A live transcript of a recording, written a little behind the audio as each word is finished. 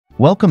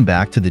Welcome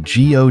back to the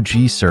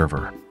GOG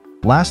server.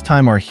 Last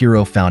time our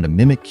hero found a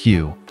mimic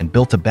queue and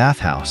built a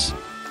bathhouse.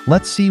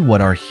 Let's see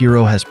what our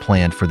hero has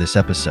planned for this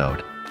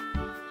episode.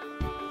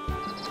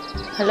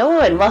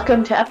 Hello and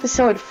welcome to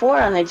episode 4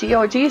 on the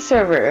GOG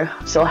server.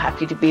 I'm so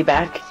happy to be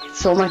back. It's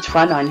so much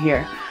fun on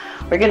here.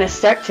 We're going to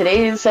start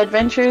today's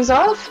adventures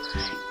off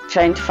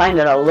trying to find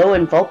a low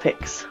in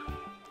Vulpix.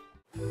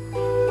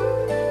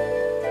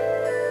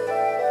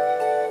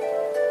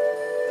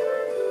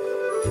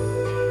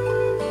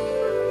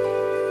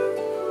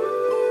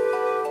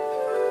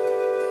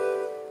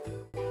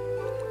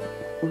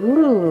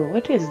 Ooh,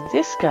 what is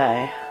this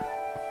guy?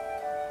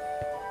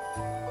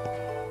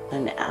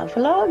 An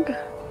Avalog?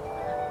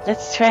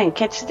 Let's try and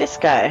catch this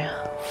guy.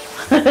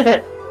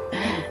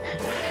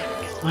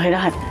 Why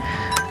not?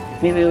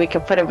 Maybe we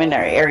can put him in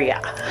our area.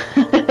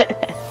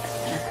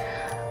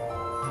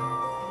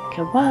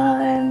 Come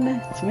on,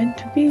 it's meant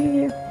to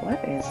be.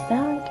 What is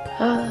that?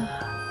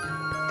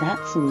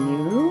 That's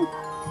new.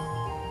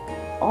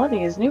 All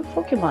these new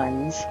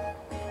Pokemons.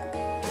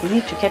 We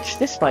need to catch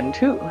this one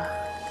too.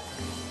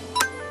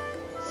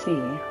 Let's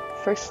see,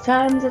 first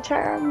time's a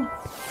charm.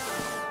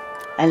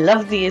 I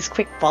love these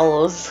quick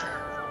follows.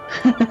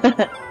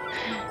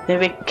 They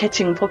make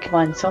catching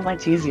Pokemon so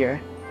much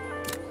easier.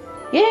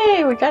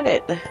 Yay, we got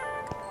it!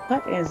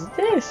 What is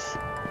this?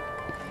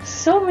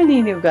 So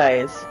many new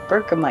guys.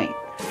 Bergamite.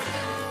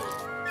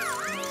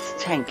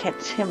 Let's try and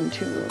catch him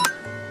too.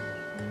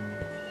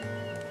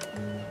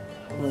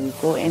 Will we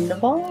go in the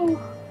ball?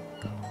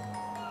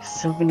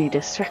 So many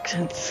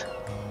distractions.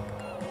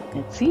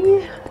 Let's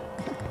see.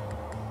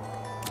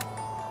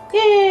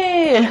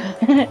 Yay!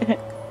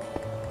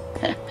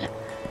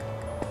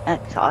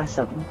 That's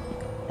awesome.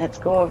 Let's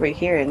go over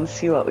here and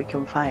see what we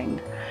can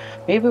find.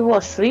 Maybe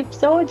we'll sleep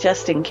though,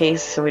 just in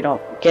case, so we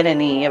don't get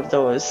any of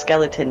those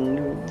skeleton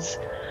nudes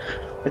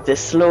with the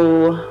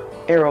slow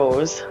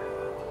arrows.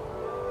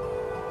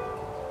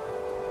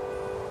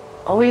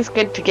 Always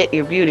good to get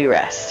your beauty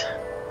rest.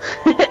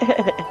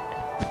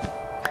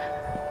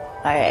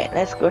 Alright,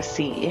 let's go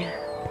see.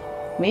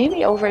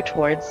 Maybe over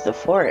towards the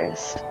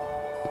forest.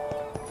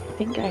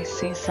 I think I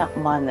see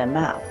something on the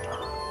map.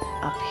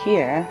 Up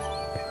here.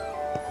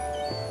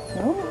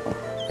 Oh,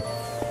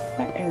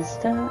 what is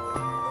that?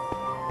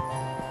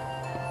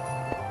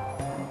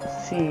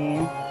 Let's see.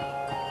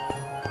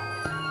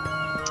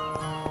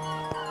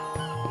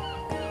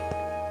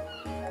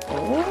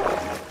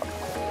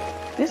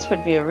 Oh, this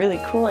would be a really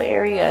cool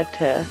area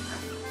to...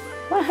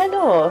 Well,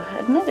 hello,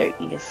 another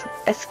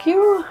SQ.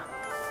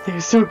 They're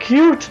so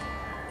cute.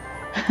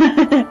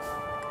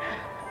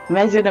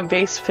 Imagine a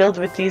base filled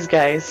with these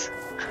guys.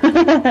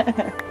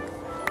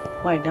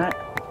 Why not?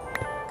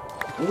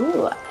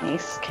 Ooh,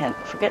 nice. Can't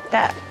forget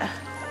that.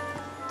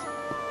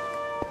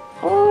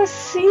 Oh,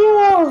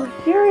 Seal!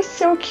 You're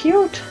so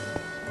cute!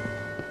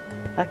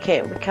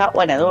 Okay, we caught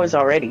one of those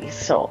already,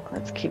 so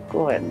let's keep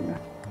going.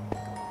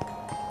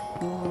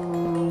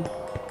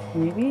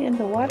 Maybe in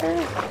the water?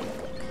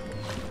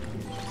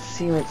 Let's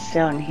see what's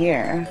down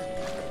here.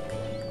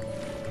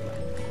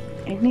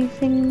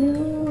 Anything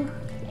new?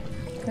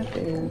 That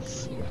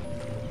is...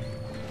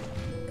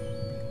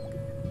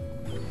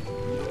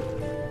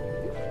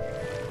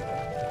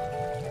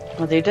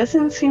 Well, there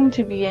doesn't seem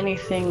to be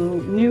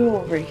anything new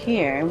over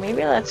here.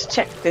 Maybe let's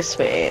check this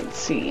way and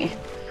see.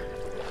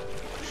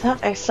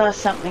 Thought I saw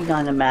something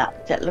on the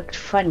map that looked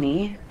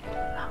funny.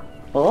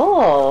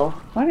 Oh,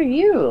 what are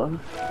you?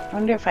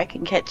 Wonder if I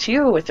can catch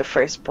you with the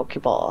first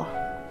Pokeball.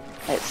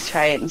 Let's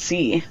try and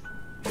see.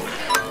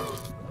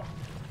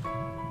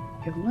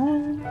 Come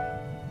on.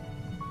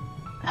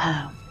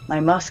 My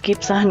mouse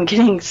keeps on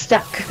getting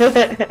stuck.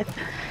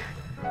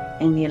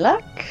 Any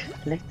luck?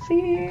 Let's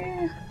see.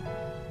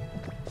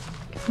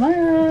 Come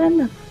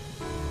on!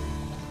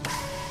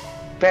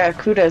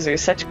 Barracudas are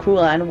such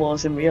cool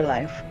animals in real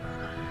life.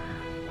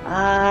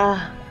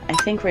 I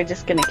think we're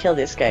just gonna kill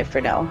this guy for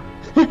now.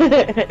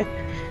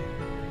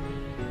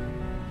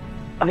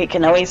 We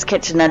can always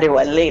catch another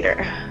one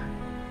later.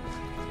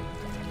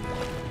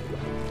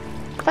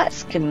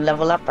 Plus, can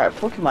level up our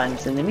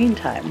Pokemons in the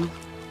meantime.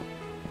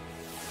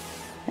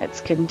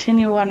 Let's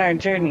continue on our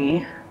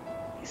journey.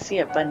 I see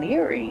a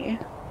Baneri.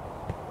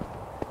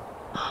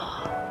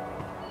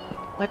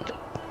 What?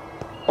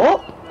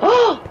 Oh!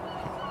 Oh!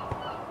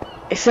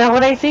 Is that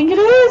what I think it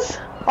is?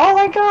 Oh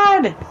my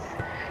god!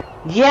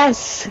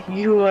 Yes!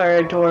 You are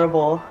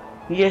adorable.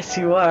 Yes,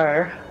 you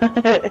are.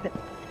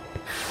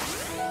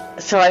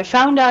 So I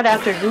found out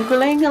after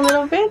Googling a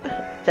little bit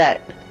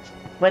that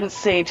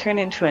once they turn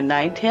into a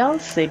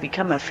Ninetales, they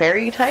become a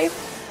fairy type.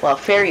 Well,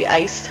 fairy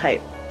ice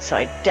type. So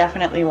I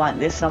definitely want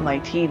this on my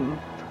team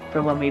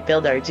for when we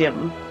build our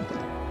gym.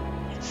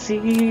 Let's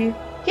see.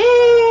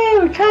 Yay!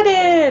 We got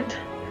it!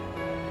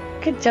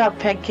 Good job,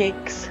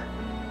 Pancakes.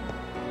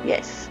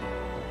 Yes.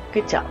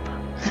 Good job.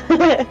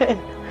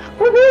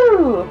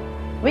 Woohoo!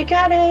 We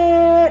got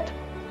it!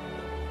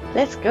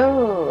 Let's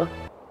go!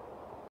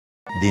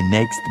 The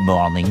next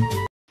morning.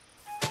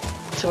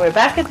 So we're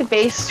back at the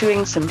base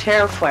doing some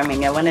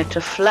terraforming. I wanted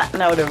to flatten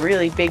out a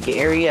really big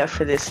area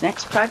for this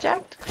next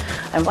project.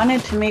 I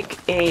wanted to make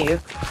a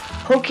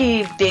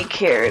pokey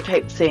daycare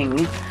type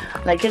thing.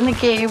 Like in the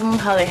game,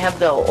 how they have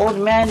the old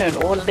man and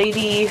old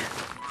lady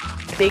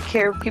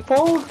daycare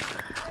people.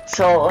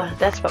 So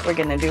that's what we're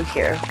gonna do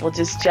here. We'll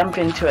just jump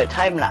into a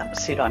time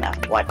lapse so you don't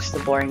have to watch the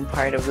boring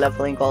part of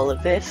leveling all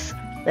of this.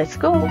 Let's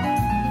go!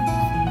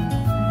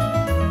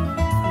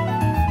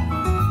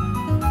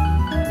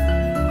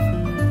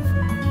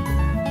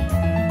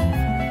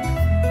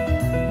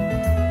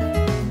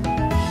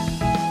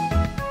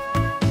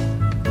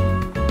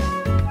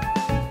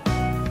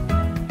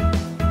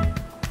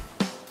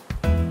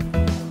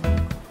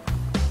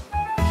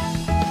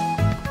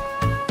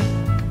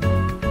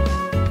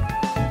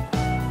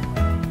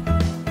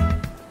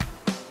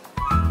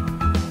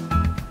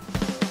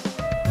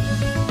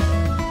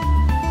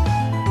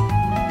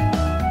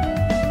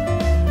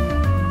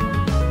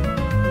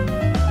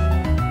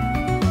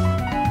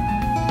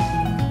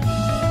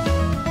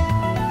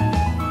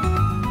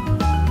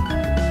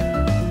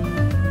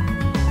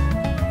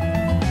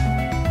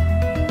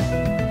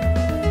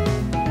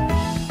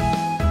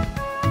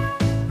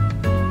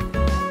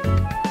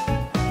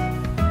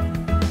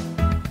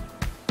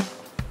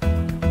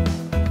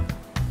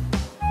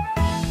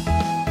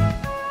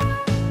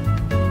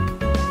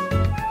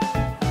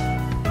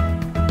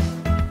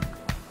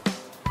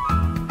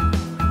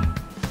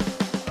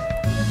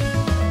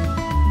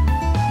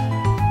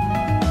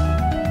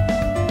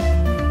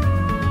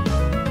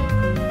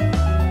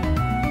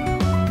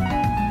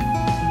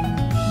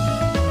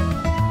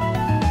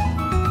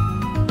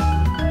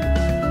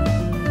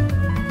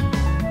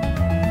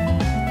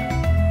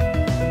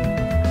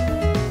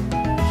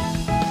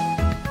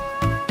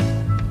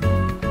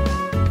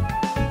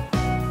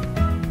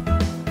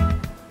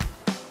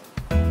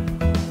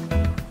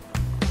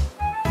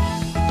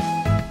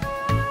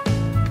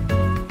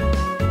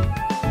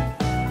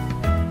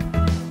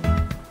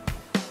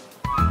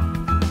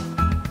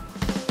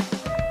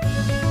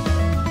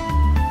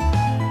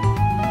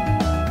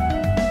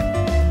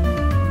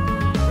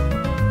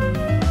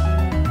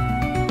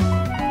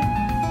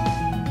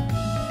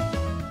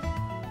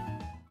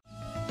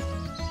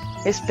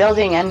 This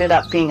building ended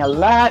up being a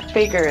lot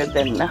bigger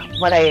than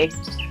what I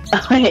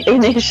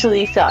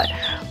initially thought,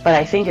 but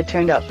I think it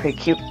turned out pretty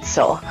cute,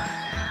 so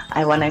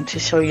I wanted to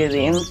show you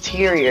the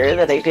interior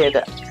that I did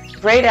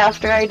right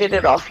after I did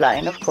it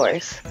offline, of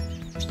course.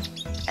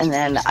 And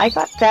then I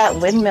got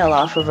that windmill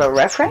off of a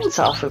reference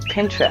off of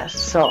Pinterest,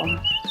 so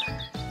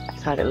I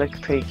thought it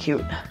looked pretty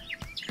cute.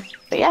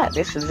 But yeah,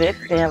 this is it.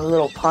 They have a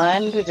little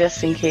pond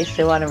just in case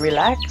they want to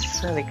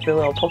relax, like the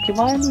little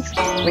Pokemons.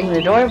 Ring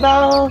the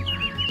doorbell.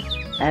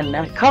 And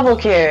Cobble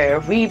Care,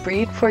 we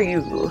breed for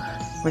you.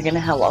 We're gonna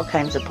have all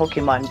kinds of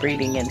Pokemon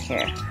breeding in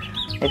here.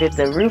 I did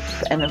the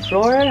roof and the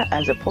floor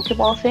as a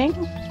Pokeball thing.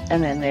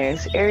 And then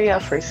there's area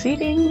for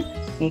seating.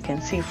 You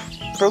can see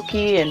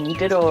Froakie and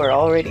Ditto are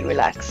already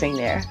relaxing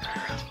there.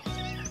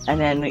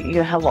 And then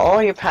you have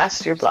all your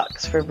pasture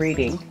blocks for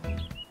breeding.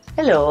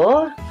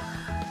 Hello,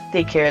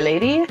 daycare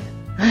lady.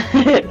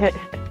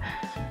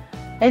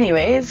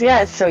 Anyways,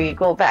 yeah, so you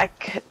go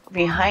back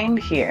behind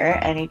here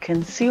and you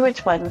can see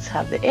which ones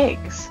have the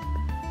eggs.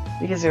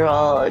 These are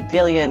all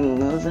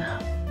Dillian's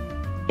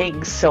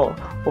eggs, so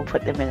we'll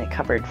put them in a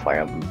cupboard for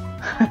him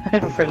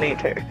for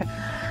later.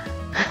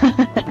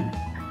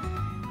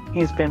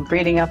 He's been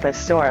breeding up a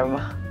storm.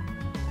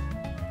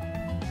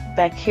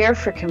 Back here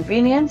for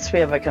convenience, we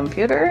have a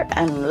computer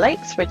and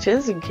light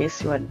switches in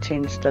case you want to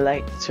change the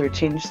lights or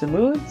change the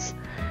moods.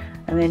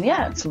 And then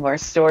yeah, some more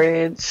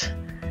storage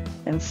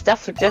and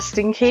stuff just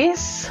in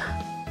case.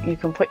 You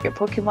can put your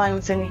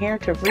Pokemons in here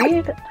to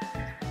breed.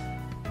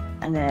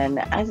 And then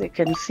as you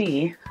can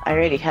see, I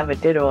already have a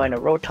Ditto and a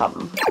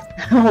Rotom.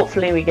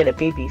 Hopefully we get a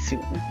baby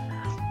soon.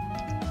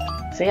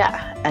 So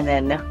yeah, and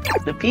then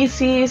the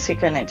PC, so you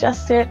can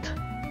adjust it.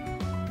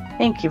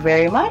 Thank you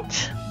very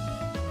much.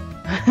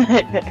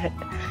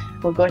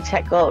 We'll go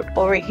check out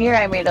over here.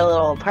 I made a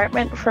little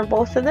apartment for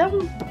both of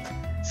them.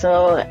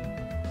 So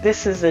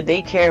this is the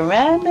daycare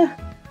man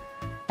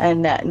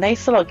and that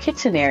nice little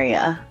kitchen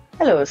area.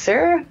 Hello,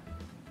 sir.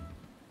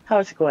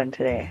 How's it going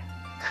today?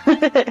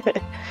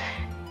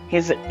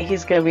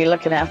 He's gonna be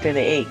looking after the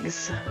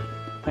eggs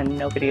when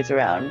nobody's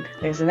around.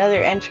 There's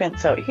another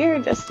entrance out here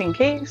just in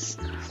case.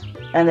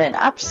 And then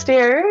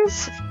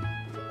upstairs,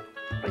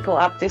 we go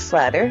up this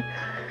ladder.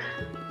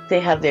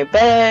 They have their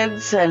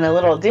beds and a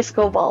little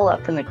disco ball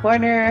up in the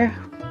corner.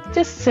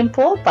 Just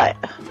simple, but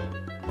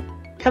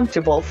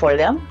comfortable for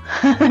them.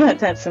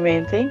 That's the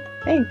main thing.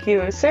 Thank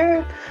you,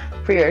 sir,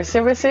 for your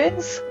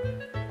services.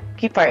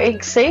 Keep our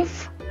eggs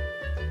safe.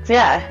 So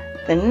yeah,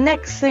 the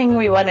next thing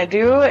we want to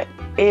do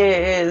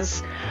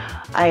is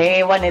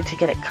I wanted to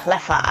get a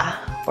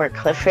Cleffa or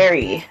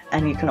Clefairy,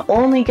 and you can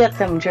only get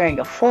them during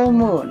a full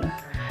moon.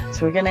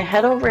 So we're going to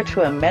head over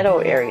to a meadow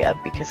area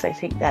because I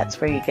think that's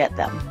where you get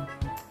them.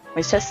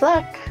 Wish us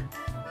luck.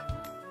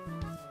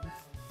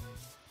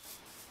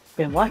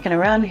 Been walking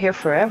around here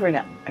forever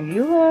now. Are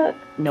you a...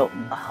 No.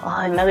 Oh,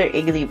 another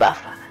Igglybuff.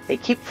 They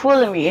keep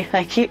fooling me.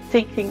 I keep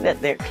thinking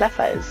that they're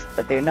Cleffas,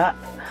 but they're not.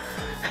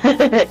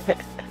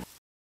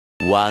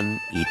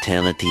 One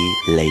eternity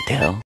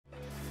later.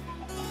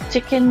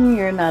 Chicken,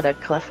 you're not a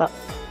cleffa.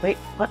 Wait,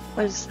 what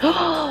was...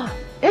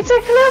 It's a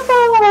cleffa!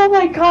 Oh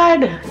my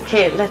god!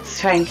 Okay,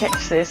 let's try and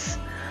catch this.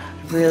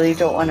 Really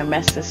don't want to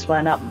mess this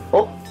one up.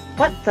 Oh,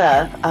 what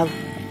the?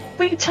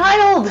 Wee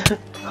child!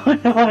 Oh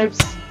no, I'm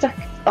stuck.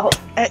 Oh,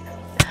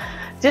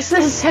 just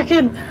a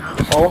second.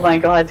 Oh my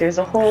god, there's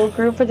a whole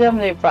group of them.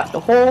 They brought the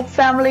whole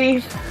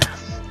family.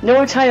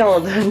 No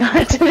child,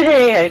 not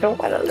today. I don't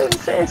want to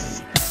lose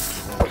this.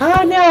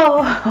 Oh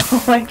no!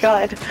 Oh my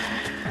god.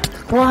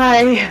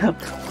 Why?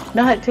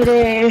 Not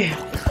today.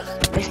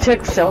 It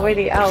took so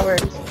many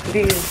hours.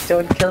 Please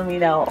don't kill me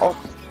now. Oh,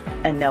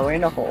 and now we're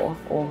in a hole.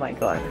 Oh my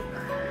god.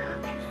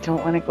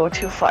 Don't want to go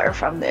too far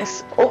from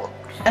this. Oh,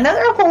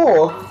 another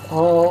hole.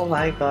 Oh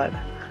my god.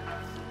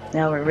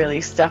 Now we're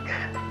really stuck.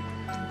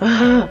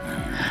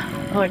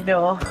 Oh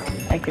no.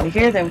 I can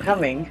hear them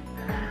coming.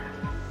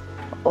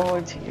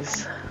 Oh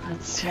jeez.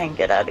 Let's try and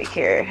get out of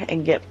here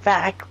and get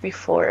back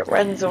before it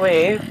runs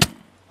away.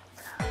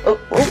 Oh,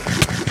 oh,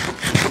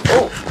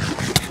 oh.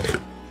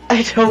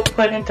 I don't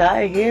want to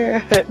die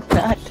here.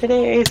 Not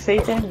today,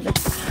 Satan.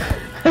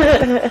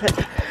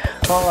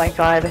 Oh my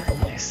god.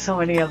 There's so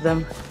many of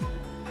them.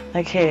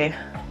 Okay.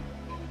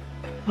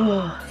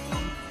 Oh.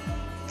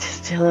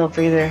 Just a little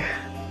breather.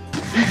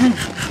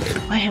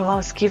 My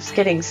mouse keeps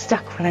getting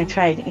stuck when I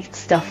try and eat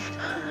stuff.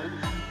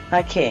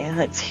 Okay,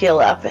 let's heal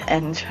up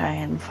and try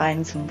and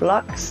find some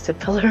blocks to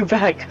pillar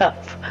back up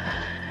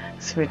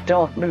so we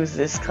don't lose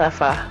this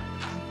cleffa.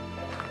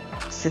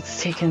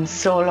 It's taken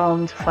so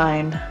long to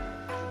find.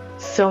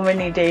 So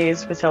many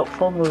days without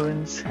full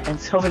moons and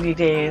so many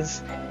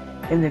days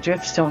in the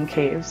dripstone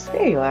caves.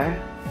 There you are.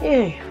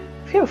 Yay.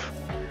 Phew.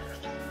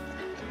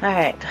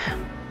 Alright.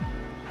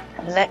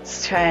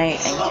 Let's try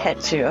and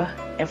catch you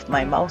if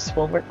my mouse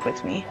will work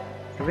with me.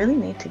 I really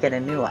need to get a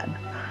new one.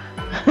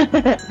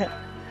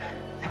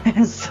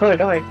 It's so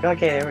annoying.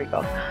 Okay, there we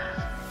go.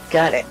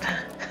 Got it.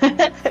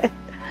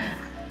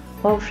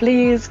 Oh,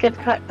 please get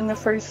caught in the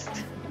first.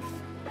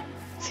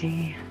 Let's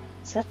see.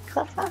 Is that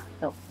cleffa?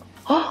 No.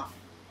 Oh,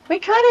 we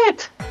caught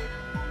it!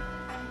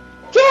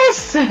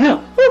 Yes!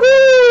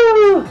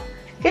 Woohoo!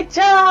 Good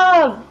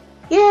job!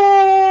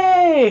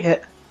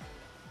 Yay!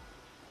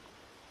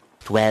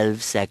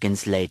 12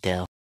 seconds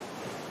later.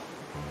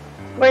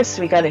 First,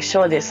 we gotta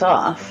show this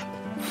off.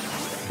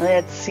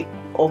 Let's see.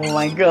 Oh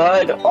my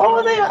god.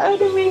 Oh, the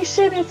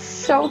animation is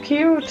so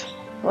cute.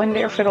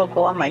 Wonder if it'll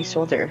go on my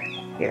shoulder.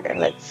 Here,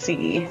 let's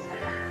see.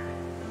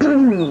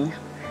 Will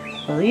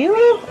you?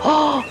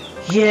 Oh,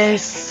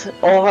 yes.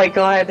 Oh my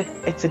god.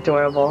 It's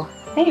adorable.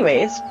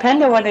 Anyways,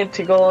 Panda wanted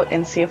to go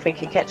and see if we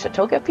could catch a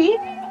Togepi.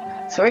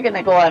 So we're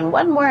gonna go on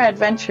one more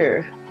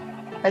adventure.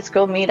 Let's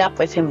go meet up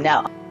with him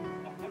now.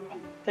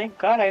 Thank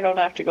god I don't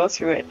have to go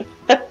through it.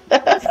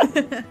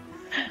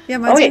 Yeah,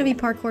 mine's gonna be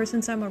parkour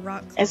since I'm a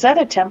rock. Is that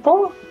a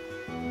temple?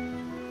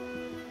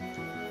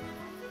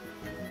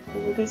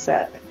 What is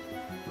that?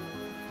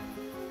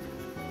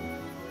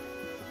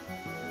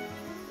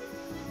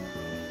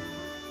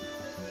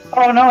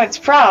 Oh no, it's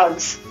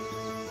frogs!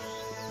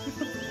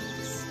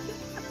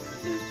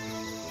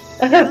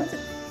 I don't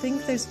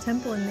think there's a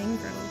temple in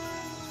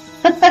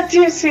Mangrove.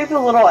 Do you see the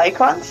little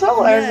icons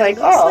though? Yeah, I was like,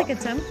 it looks oh. like a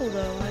temple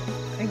though.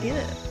 I get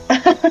it.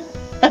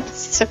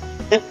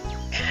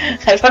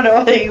 I don't know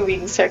whether you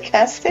being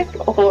sarcastic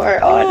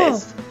or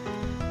honest.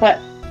 What?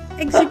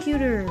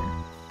 Executor.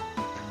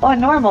 Oh, a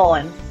normal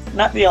one,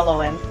 not the yellow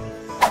one.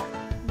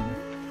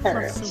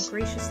 Oh, so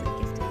graciously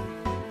gifted.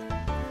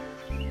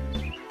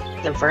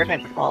 The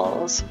verdant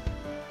falls.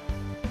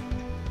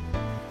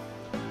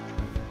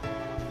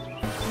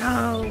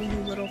 Oh, you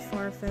little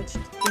far-fetched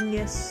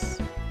dingus.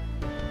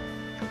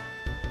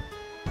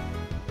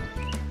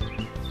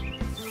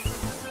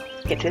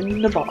 Get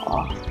in the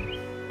ball.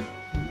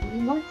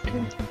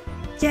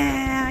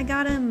 Yeah, I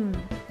got him.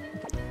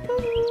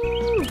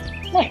 Woo!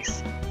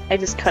 Nice. I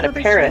just cut a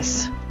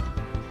Paris.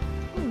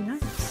 Oh,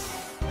 nice.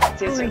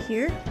 These right are,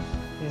 here.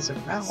 These are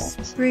rounds.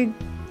 Sprig.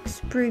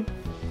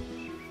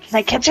 Can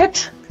I catch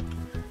it?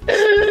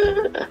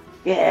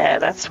 Yeah,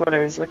 that's what I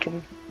was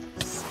looking.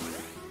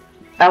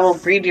 I will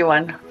breed you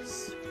one.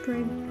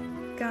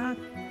 Sprigatito.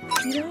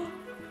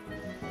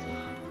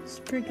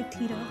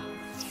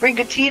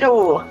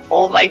 Sprigatito!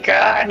 Oh my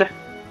god!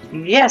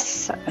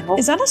 Yes!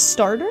 Is that a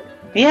starter?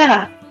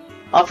 Yeah!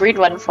 I'll breed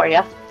one for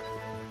you.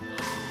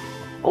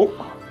 Oh.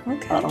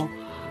 Okay. Uh-oh.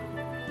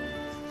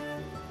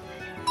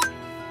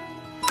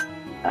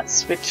 That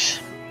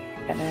switch.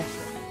 Kinda...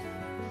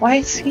 Why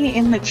is he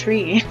in the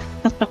tree?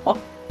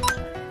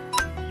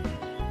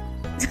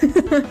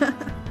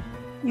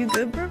 You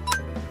good, bro?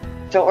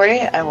 Don't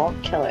worry, I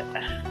won't kill it.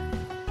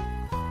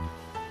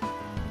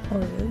 Oh,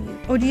 really?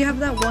 Oh, do you have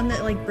that one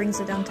that, like, brings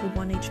it down to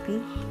 1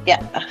 HP?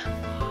 Yeah.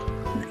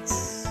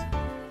 Nice.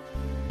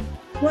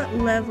 What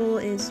level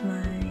is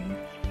my...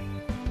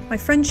 My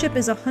friendship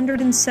is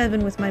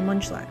 107 with my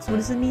Munchlax. What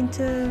does it mean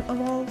to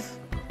evolve?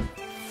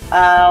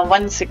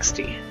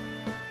 160.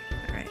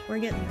 Alright, we're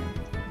getting there.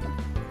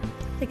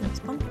 Taking these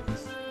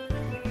pumpkins.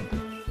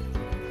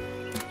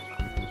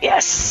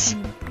 Yes!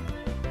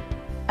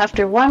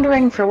 After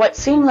wandering for what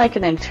seemed like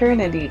an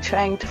eternity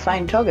trying to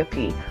find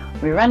Togepi,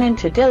 we run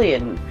into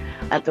Dillion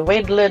at the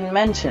Wadeland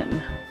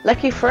Mansion.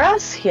 Lucky for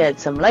us, he had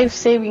some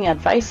life-saving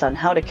advice on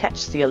how to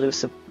catch the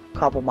elusive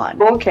Cobblemon.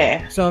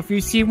 Okay. So if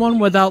you see one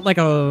without like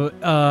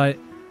a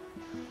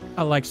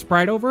like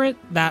sprite over it,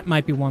 that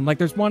might be one. Like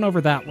there's one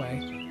over that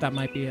way. That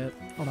might be it.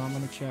 Hold on,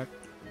 let me check.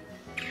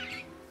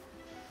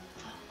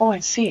 Oh, I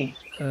see.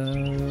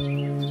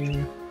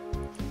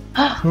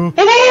 Huh?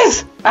 It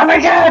is! Oh my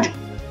god!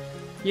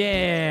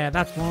 Yeah,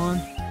 that's one.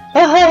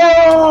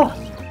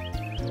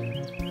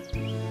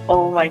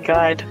 Oh my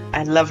god,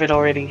 I love it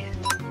already.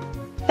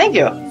 Thank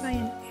you.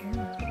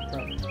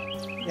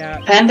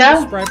 Yeah,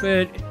 Panda? Sprite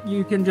it,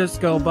 you can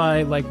just go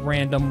by like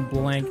random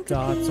blank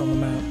dots on the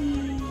map.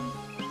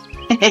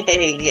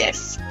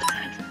 Yes.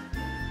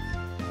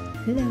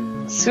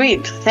 Hello.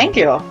 Sweet, thank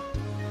you.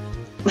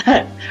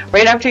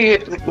 Right after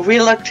we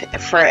looked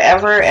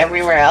forever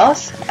everywhere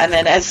else, and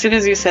then as soon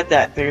as you said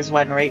that, there's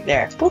one right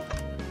there. Boop.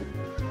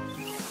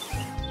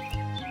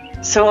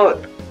 So,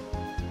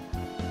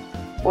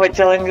 what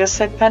Dylan just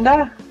said,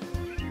 Panda?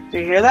 Do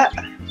you hear that?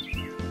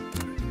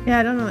 Yeah,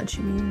 I don't know what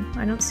you mean.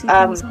 I don't see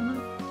things on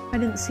the... I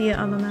didn't see it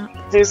on the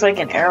map. There's like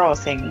an arrow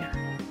thing.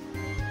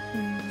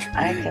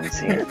 I can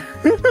see it.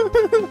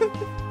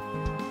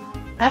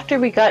 After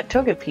we got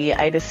Togepi,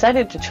 I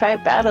decided to try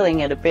battling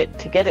it a bit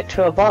to get it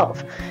to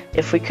evolve.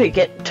 If we could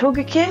get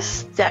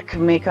Togekiss, that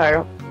could make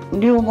our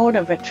new mode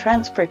of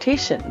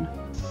transportation.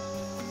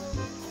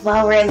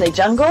 While we're in the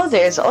jungle,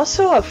 there's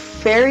also a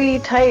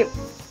fairy-type,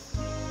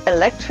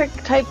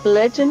 electric-type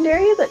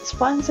legendary that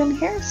spawns in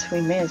here, so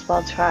we may as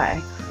well try.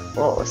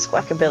 Whoa,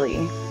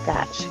 Squawkabilly.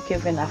 That should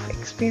give enough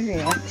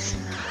experience.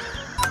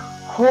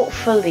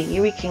 Hopefully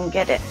we can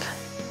get it.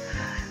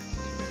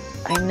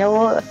 I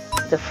know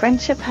the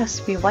friendship has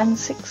to be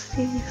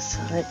 160, so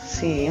let's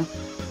see.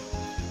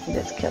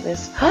 Let's kill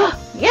this.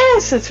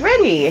 Yes, it's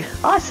ready!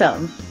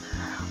 Awesome!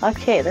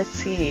 Okay, let's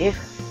see.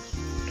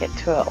 Get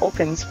to an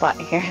open spot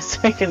here so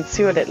I can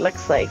see what it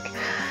looks like.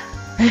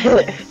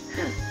 The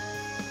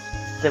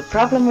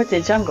problem with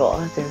the jungle,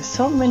 there's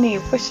so many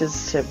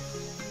bushes to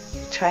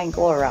try and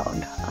go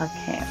around.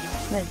 Okay,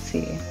 let's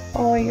see.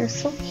 Oh, you're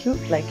so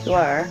cute like you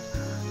are.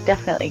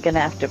 Definitely gonna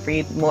have to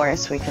breed more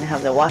so we can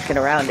have them walking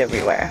around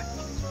everywhere.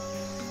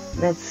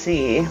 Let's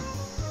see.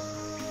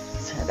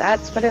 So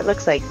that's what it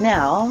looks like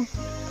now.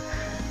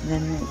 And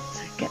then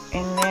let's get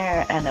in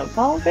there and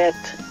evolve it.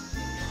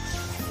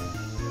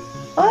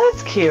 Oh,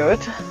 that's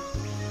cute.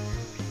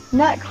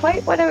 Not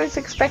quite what I was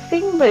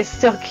expecting, but it's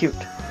still cute.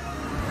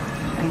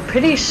 I'm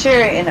pretty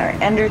sure in our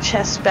ender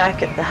chest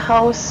back at the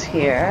house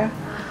here,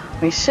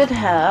 we should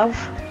have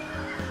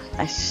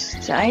a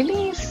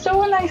shiny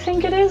stone, I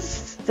think it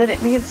is, that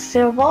it needs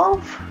to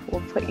evolve.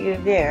 We'll put you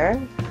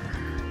there.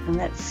 And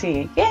let's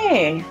see.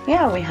 Yay!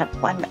 Yeah, we had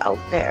one out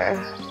there.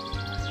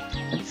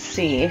 Let's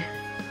see.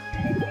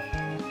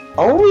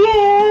 Oh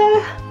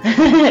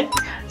yeah!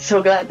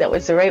 So glad that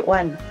was the right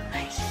one.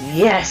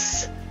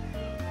 Yes!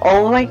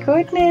 Oh my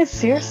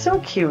goodness, you're so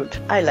cute.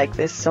 I like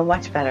this so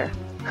much better.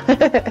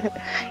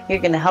 You're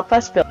gonna help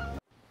us build.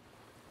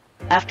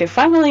 After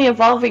finally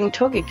evolving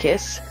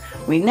Togekiss,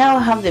 we now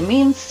have the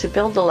means to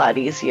build a lot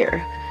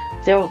easier.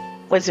 There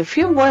was a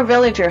few more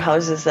villager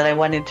houses that I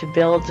wanted to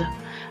build,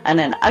 and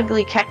an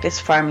ugly cactus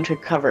farm to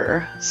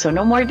cover. So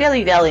no more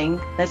dilly-dallying,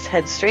 let's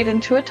head straight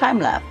into a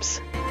time-lapse.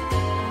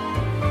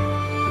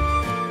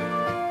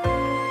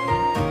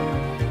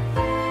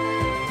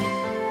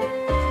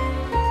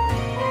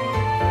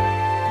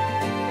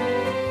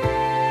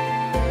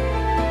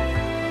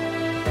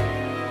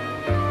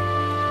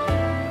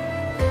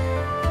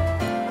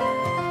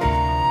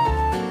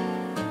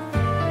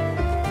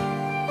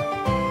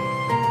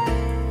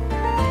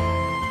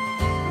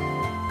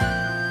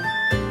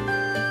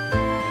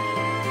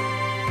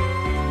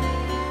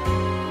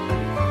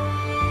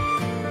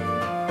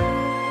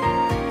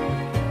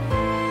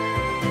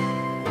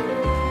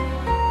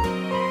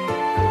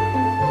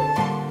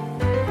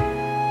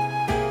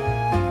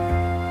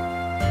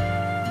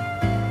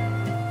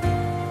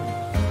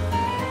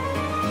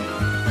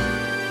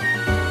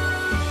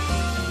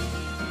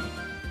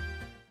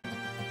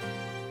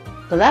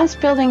 The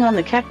last building on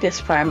the cactus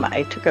farm,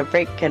 I took a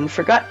break and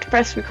forgot to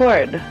press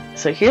record.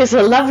 So here's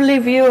a lovely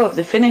view of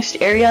the finished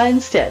area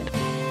instead.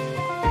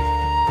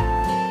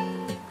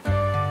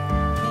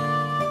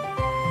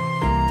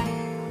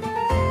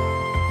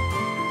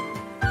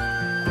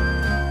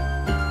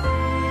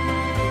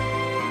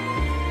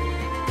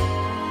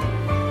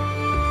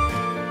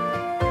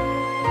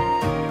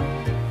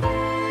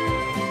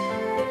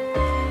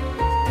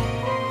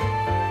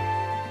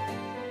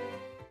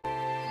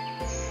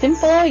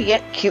 Simple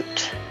yet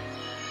cute.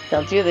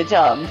 They'll do the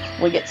job.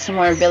 We'll get some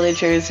more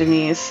villagers in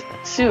these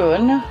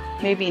soon,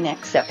 maybe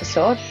next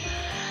episode.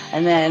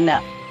 And then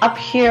up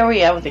here we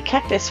have the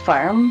cactus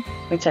farm,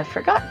 which I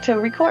forgot to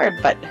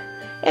record, but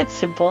it's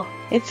simple,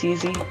 it's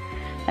easy,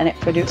 and it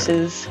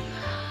produces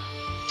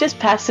just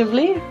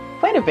passively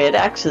quite a bit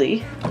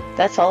actually.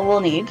 That's all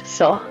we'll need.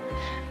 So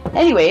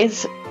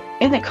anyways,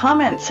 in the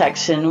comment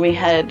section, we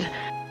had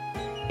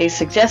a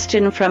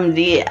suggestion from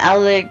the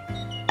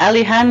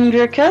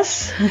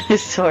Alejandricus.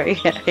 Sorry,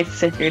 I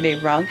said your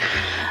name wrong.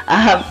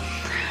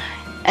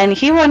 And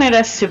he wanted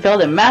us to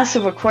build a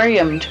massive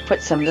aquarium to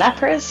put some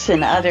Lapras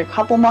and other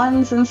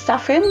cobblemons and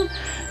stuff in.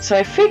 So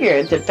I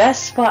figured the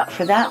best spot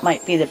for that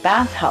might be the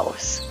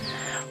bathhouse.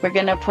 We're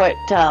going to put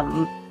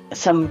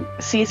some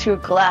see-through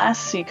glass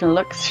so you can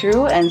look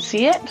through and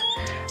see it,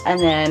 and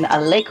then a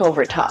lake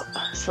over top.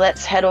 So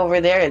let's head over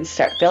there and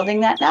start building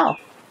that now.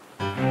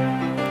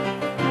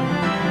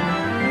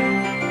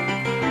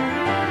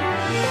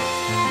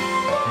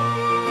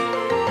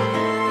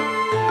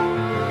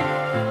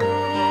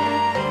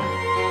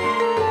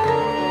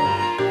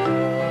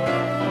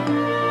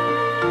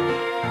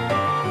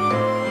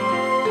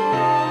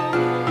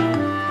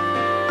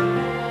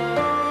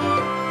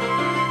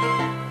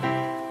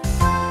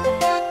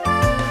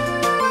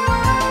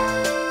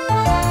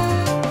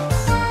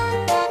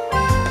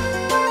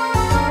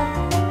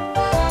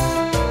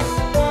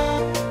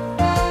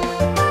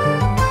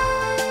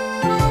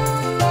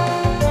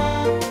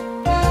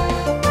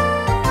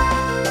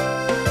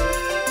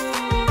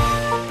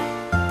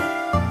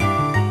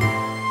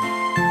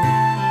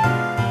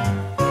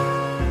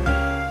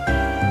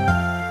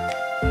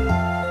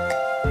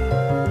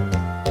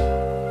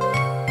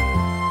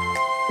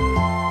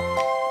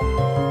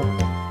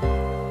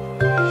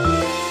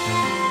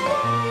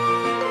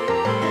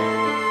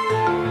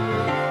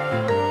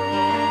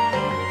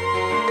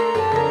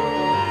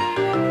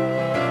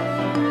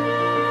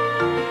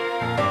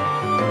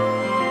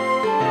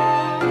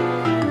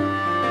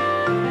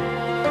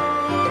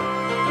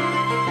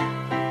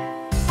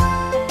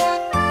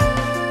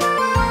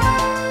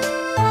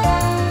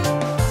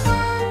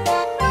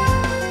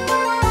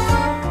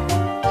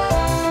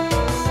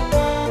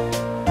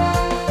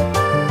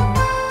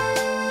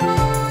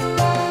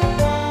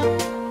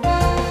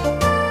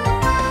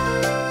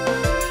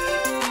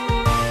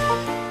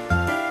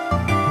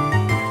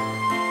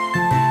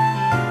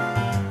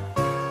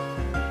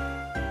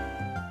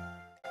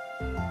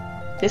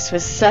 This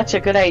was such a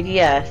good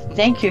idea.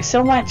 Thank you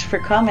so much for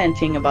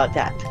commenting about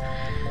that.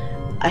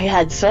 I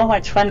had so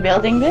much fun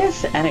building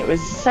this, and it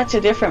was such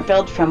a different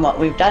build from what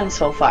we've done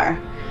so far.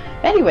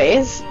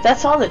 Anyways,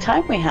 that's all the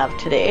time we have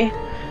today.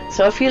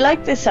 So if you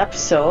like this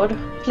episode,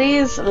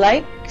 please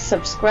like,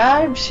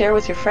 subscribe, share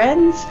with your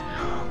friends,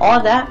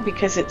 all that,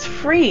 because it's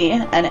free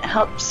and it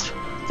helps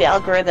the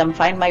algorithm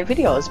find my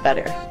videos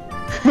better.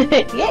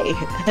 Yay!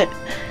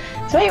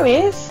 So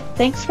anyways,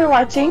 thanks for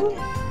watching.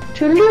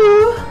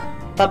 Toodaloo!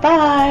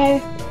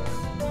 Bye-bye!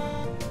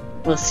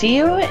 We'll see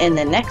you in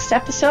the next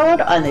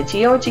episode on the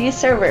GOG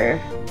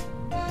server.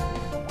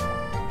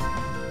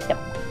 Yep.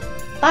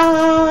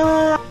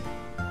 Bye!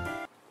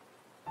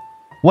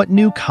 What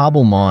new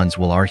cobblemons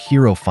will our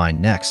hero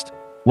find next?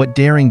 What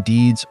daring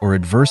deeds or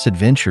adverse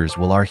adventures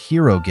will our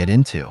hero get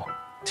into?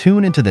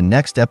 Tune into the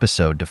next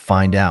episode to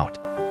find out.